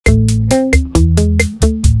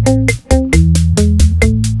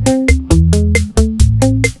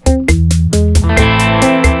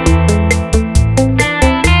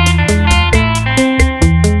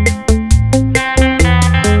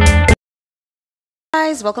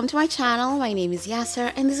guys, welcome to my channel. My name is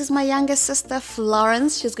Yasser and this is my youngest sister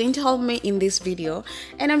Florence. She's going to help me in this video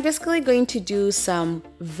and I'm basically going to do some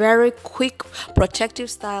very quick protective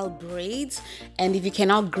style braids. And if you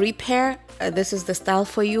cannot grip hair, this is the style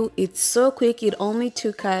for you. It's so quick. It only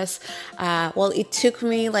took us it took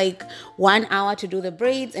me like 1 hour to do the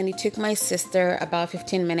braids and it took my sister about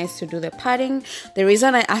 15 minutes to do the parting. The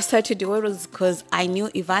reason I asked her to do it was because I knew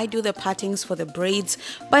if I do the partings for the braids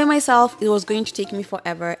by myself, it was going to take me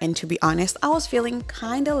forever, and to be honest, I was feeling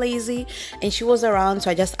kind of lazy and she was around, so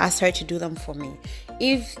I just asked her to do them for me.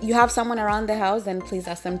 If you have someone around the house, then please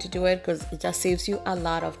ask them to do it because it just saves you a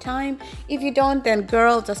lot of time. If you don't, then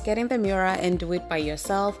girl, just get in the mirror and do it by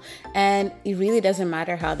yourself. And it really doesn't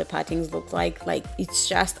matter how the partings look like it's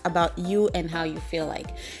just about you and how you feel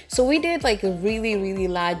like. So we did like a really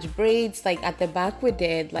large braids. Like at the back we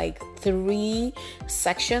did like 3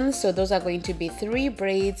 sections, so those are going to be 3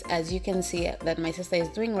 braids, as you can see that my sister is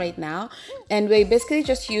doing right now. And we're basically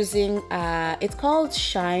just using it's called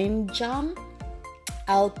Shine Jam.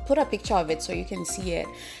 I'll put a picture of it so you can see it,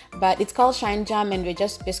 but it's called Shine Jam and we're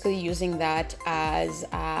just basically using that as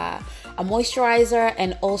a moisturizer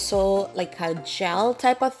and also like a gel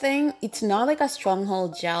type of thing. It's not like a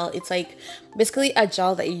stronghold gel, it's like basically a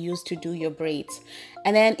gel that you use to do your braids.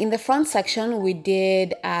 And then in the front section we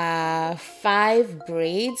did 5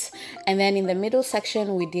 braids, and then in the middle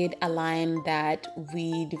section we did a line that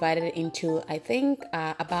we divided into, I think,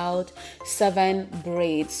 about 7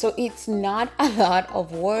 braids. So it's not a lot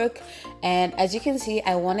of work, and as you can see,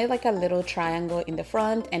 I wanted like a little triangle in the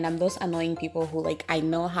front, and I'm those annoying people who like, I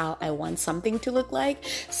know how I want something to look like,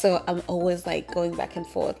 so I'm always like going back and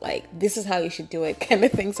forth like, this is how you should do it kind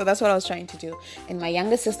of thing. So that's what I was trying to do. And my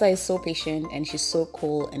younger sister is so patient and she's so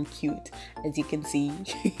cool and cute, as you can see.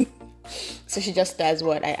 So she just does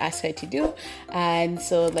what I asked her to do, and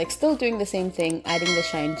so like still doing the same thing, adding the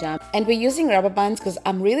Shine Jam. And we're using rubber bands because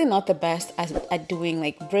I'm really not the best at doing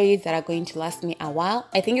like braids that are going to last me a while.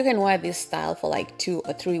 I think you can wear this style for like 2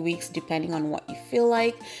 or 3 weeks depending on what you feel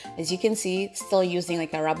like. As you can see, still using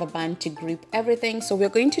like a rubber band to grip everything. So we're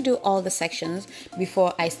going to do all the sections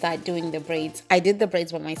before I start doing the braids. I did the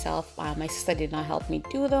braids by myself. My sister did not help me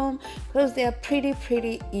do them because they are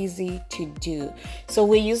pretty easy to do. So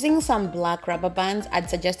we're using some black rubber bands. I'd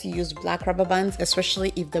suggest you use black rubber bands,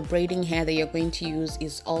 especially if the braiding hair that you're going to use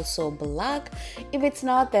is also black. If it's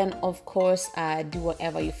not, then of course do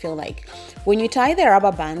whatever you feel like. When you tie the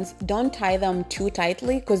rubber bands, don't tie them too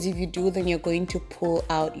tightly, because if you do, then you're going to pull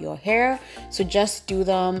out your hair. So just do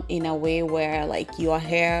them in a way where like your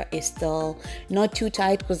hair is still not too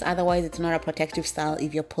tight, because otherwise it's not a protective style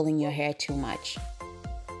if you're pulling your hair too much.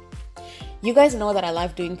 You guys know that I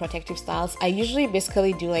love doing protective styles. I usually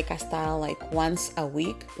basically do like a style like once a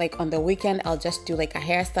week. Like on the weekend, I'll just do like a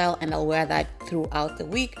hairstyle and I'll wear that throughout the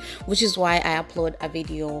week, which is why I upload a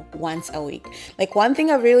video once a week. Like one thing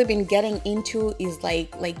I've really been getting into is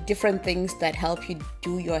like different things that help you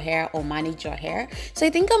do your hair or manage your hair. So I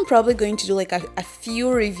think I'm probably going to do like a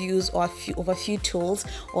few reviews or a few tools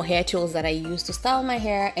or hair tools that I use to style my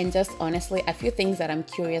hair, and just honestly a few things that I'm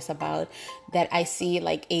curious about that I see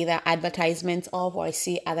like either advertisements of or I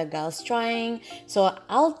see other girls trying. So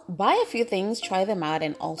I'll buy a few things, try them out,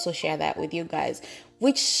 and also share that with you guys.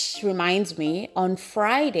 Which reminds me, on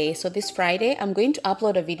Friday, so this Friday, I'm going to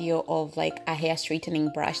upload a video of like a hair straightening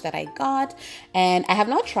brush that I got, and I have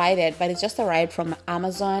not tried it, but it's just arrived from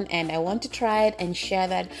Amazon and I want to try it and share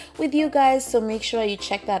that with you guys. So make sure you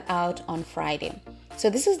check that out on Friday. So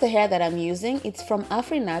this is the hair that I'm using. It's from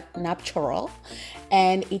Natural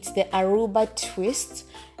and it's the Aruba twist,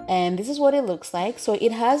 and this is what it looks like. So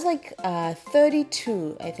it has like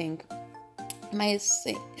 32, I think.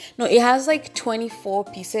 No, it has like 24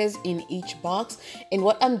 pieces in each box, and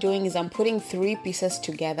what I'm doing is I'm putting 3 pieces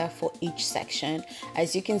together for each section.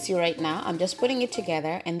 As you can see right now, I'm just putting it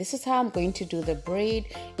together, and this is how I'm going to do the braid.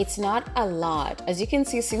 It's not a lot. As you can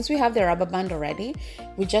see, since we have the rubber band already,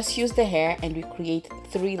 we just use the hair and we create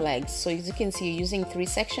 3 legs. So as you can see, you're using 3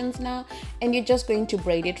 sections now, and you're just going to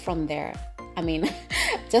braid it from there. I mean,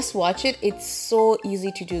 just watch it. It's so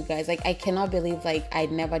easy to do, guys. Like I cannot believe like I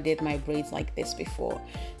never did my braids like this before.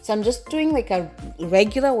 So I'm just doing like a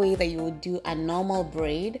regular way that you would do a normal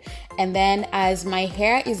braid. And then as my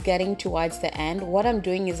hair is getting towards the end, what I'm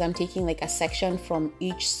doing is I'm taking like a section from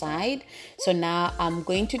each side. So now I'm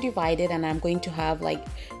going to divide it, and I'm going to have like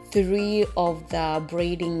 2 of the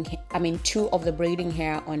braiding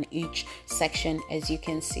hair on each section, as you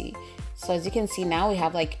can see. So as you can see now, we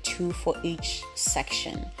have like 2 for each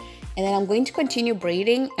section. And then I'm going to continue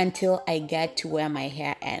braiding until I get to where my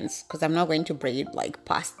hair ends, because I'm not going to braid like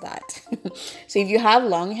past that. So if you have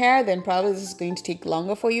long hair, then probably this is going to take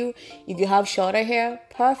longer for you. If you have shorter hair,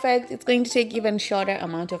 perfect. It's going to take even shorter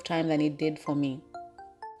amount of time than it did for me.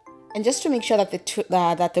 And just to make sure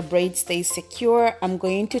that the braid stays secure, I'm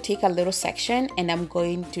going to take a little section and I'm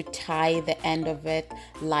going to tie the end of it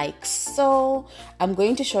like so. I'm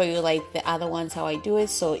going to show you like the other ones how I do it.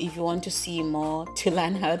 So if you want to see more to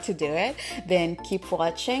learn how to do it, then keep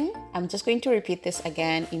watching. I'm just going to repeat this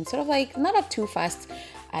again in sort of like not up too fast,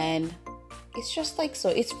 and it's just like so.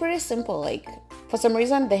 It's pretty simple. Like for some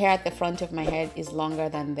reason the hair at the front of my head is longer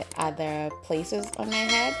than the other places on my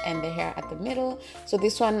head, and the hair at the middle. So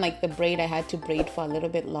this one, like the braid, I had to braid for a little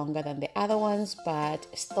bit longer than the other ones, but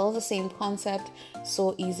still the same concept.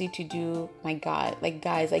 So easy to do. My god, like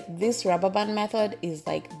guys, like this rubber band method is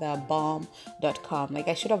like the bomb.com. Like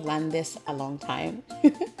I should have learned this a long time.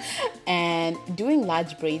 And doing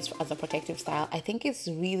large braids as a protective style, I think it's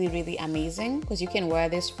really amazing, because you can wear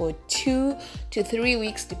this for 2 to 3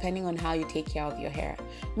 weeks depending on how you take care of your hair.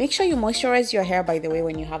 Make sure you moisturize your hair, by the way,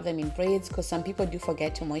 when you have them in braids, because some people do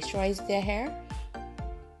forget to moisturize their hair.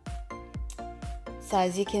 So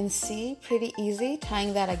as you can see, pretty easy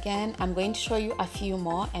tying that again. I'm going to show you a few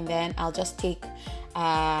more and then I'll just take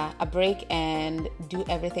a break and do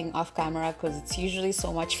everything off camera, because it's usually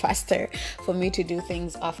so much faster for me to do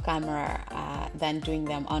things off camera than doing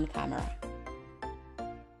them on camera.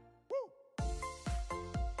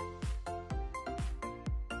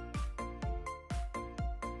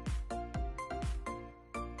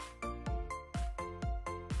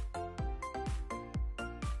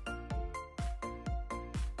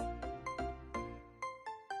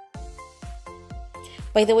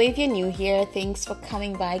 By the way, if you're new here, thanks for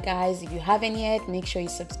coming by, guys. If you haven't yet, make sure you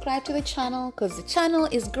subscribe to the channel, because the channel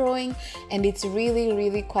is growing and it's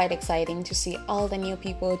really quite exciting to see all the new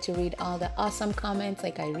people, to read all the awesome comments.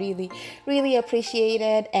 Like I really appreciate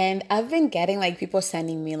it. And I've been getting like people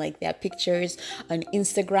sending me like their pictures on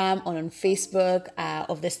Instagram or on Facebook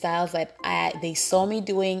of the styles that they saw me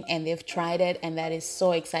doing and they've tried it, and that is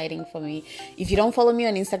so exciting for me. If you don't follow me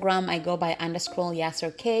on Instagram, I go by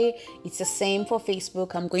 _YasserK. It's the same for Facebook.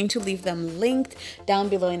 I'm going to leave them linked down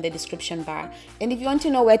below in the description bar. And if you want to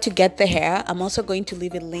know where to get the hair, I'm also going to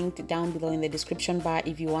leave it linked down below in the description bar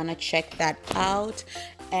if you want to check that out.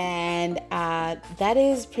 And that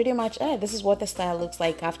is pretty much it. This is what the style looks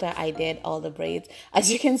like after I did all the braids.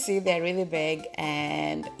 As you can see, they're really big,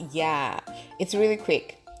 and yeah, it's really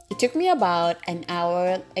quick. It took me about an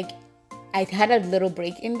hour. Like I had a little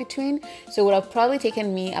break in between, so it would have probably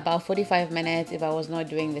taken me about 45 minutes if I was not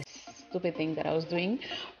doing this stupid thing that I was doing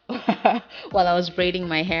while I was braiding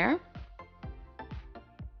my hair.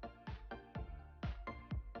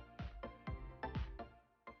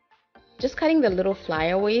 Just cutting the little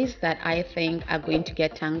flyaways that I think are going to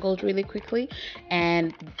get tangled really quickly,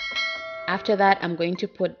 and after that I'm going to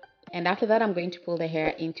pull the hair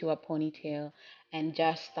into a ponytail and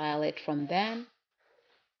just style it from then.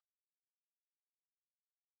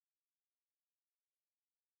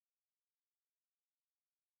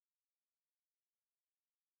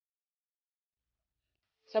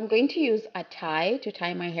 So I'm going to use a tie to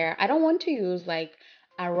tie my hair. I don't want to use like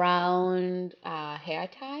a round hair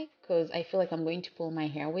tie, because I feel like I'm going to pull my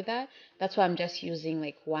hair with that. That's why I'm just using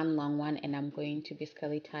like one long one, and I'm going to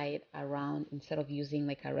basically tie it around instead of using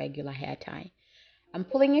like a regular hair tie. I'm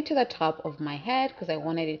pulling it to the top of my head because I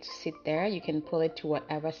wanted it to sit there. You can pull it to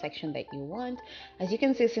whatever section that you want. As you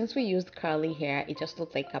can see, since we used curly hair, it just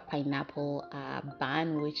looks like a pineapple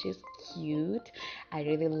bun, which is cute. I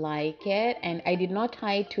really like it. And I did not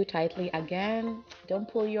tie it too tightly. Again, don't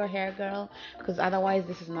pull your hair, girl, because otherwise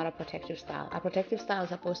this is not a protective style. A protective style is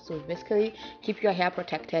supposed to basically keep your hair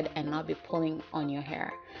protected and not be pulling on your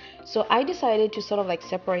hair. So I decided to sort of like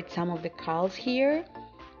separate some of the curls here,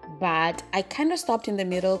 but I kind of stopped in the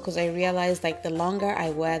middle because I realized like the longer I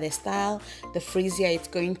wear the style, the frizzier it's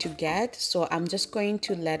going to get. So I'm just going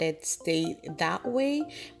to let it stay that way.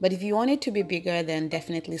 But if you want it to be bigger, then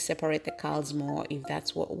definitely separate the curls more if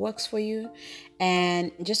that's what works for you.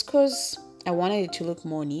 And just because I wanted it to look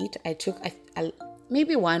more neat, I took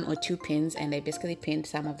maybe 1 or 2 pins, and I basically pinned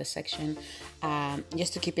some of the section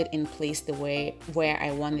just to keep it in place the way where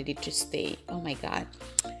I wanted it to stay. Oh my god.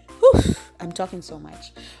 Whew, I'm talking so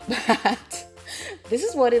much, but this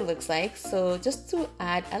is what it looks like. So just to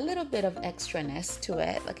add a little bit of extraness to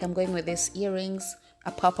it, like I'm going with these earrings,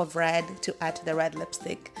 a pop of red to add to the red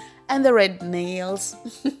lipstick, and the red nails.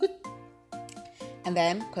 And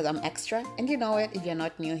then, because I'm extra, and you know it, if you're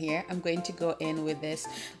not new here, I'm going to go in with this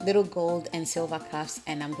little gold and silver cuffs,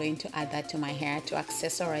 and I'm going to add that to my hair to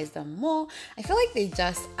accessorize them more. I feel like they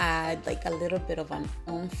just add like a little bit of an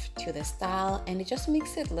oomph to the style, and it just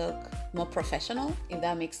makes it look more professional, if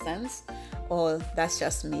that makes sense. Or that's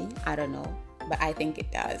just me, I don't know, but I think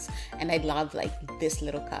it does. And I love like this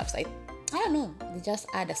little cuffs. I don't know, they just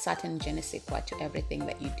add a certain je ne sais quoi to everything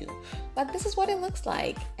that you do. But this is what it looks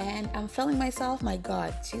like, and I'm feeling myself, my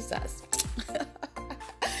God, Jesus.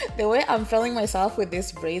 The way I'm feeling myself with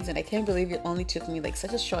these braids, and I can't believe it only took me like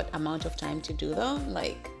such a short amount of time to do them,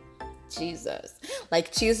 like, Jesus.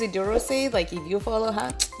 Like Chizzy Duro says, like if you follow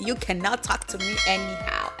her, you cannot talk to me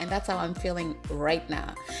anyhow. And that's how I'm feeling right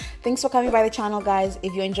now. Thanks for coming by the channel, guys.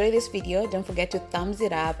 If you enjoyed this video, don't forget to thumbs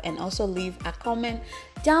it up and also leave a comment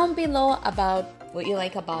down below about what you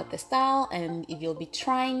like about the style and if you'll be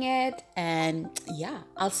trying it. And yeah,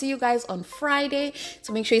 I'll see you guys on Friday.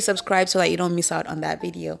 So make sure you subscribe so that you don't miss out on that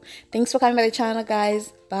video. Thanks for coming by the channel,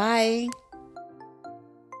 guys. Bye.